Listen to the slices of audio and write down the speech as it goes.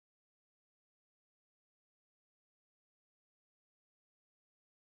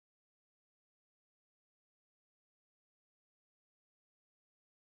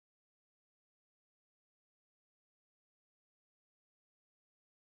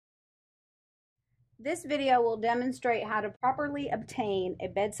This video will demonstrate how to properly obtain a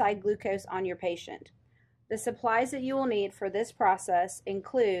bedside glucose on your patient. The supplies that you will need for this process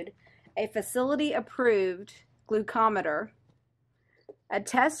include a facility-approved glucometer, a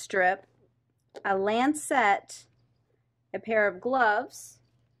test strip, a lancet, a pair of gloves,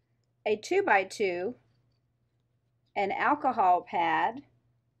 a 2x2, an alcohol pad,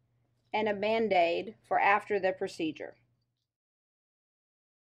 and a Band-Aid for after the procedure.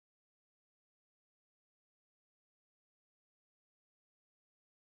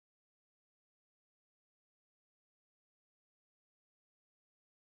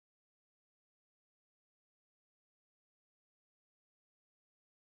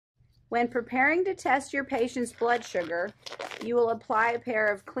 When preparing to test your patient's blood sugar, you will apply a pair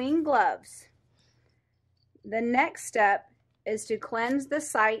of clean gloves. The next step is to cleanse the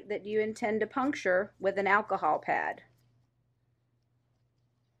site that you intend to puncture with an alcohol pad.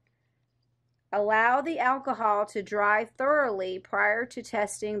 Allow the alcohol to dry thoroughly prior to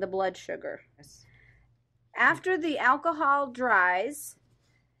testing the blood sugar. After the alcohol dries,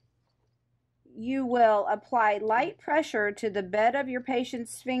 you will apply light pressure to the bed of your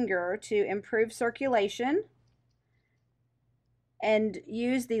patient's finger to improve circulation and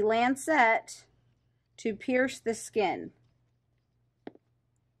use the lancet to pierce the skin.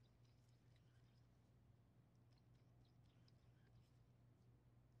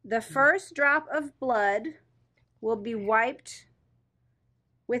 The first drop of blood will be wiped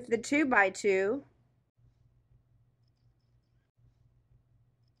with the 2x2.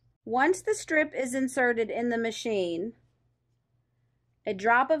 Once the strip is inserted in the machine, a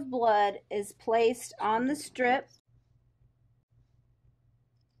drop of blood is placed on the strip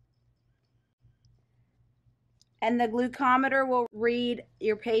and the glucometer will read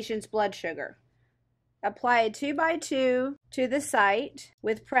your patient's blood sugar. Apply a 2x2 to the site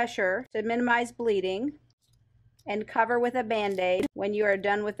with pressure to minimize bleeding and cover with a Band-Aid when you are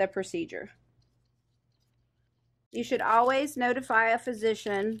done with the procedure. You should always notify a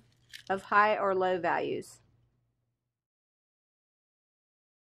physician of high or low values.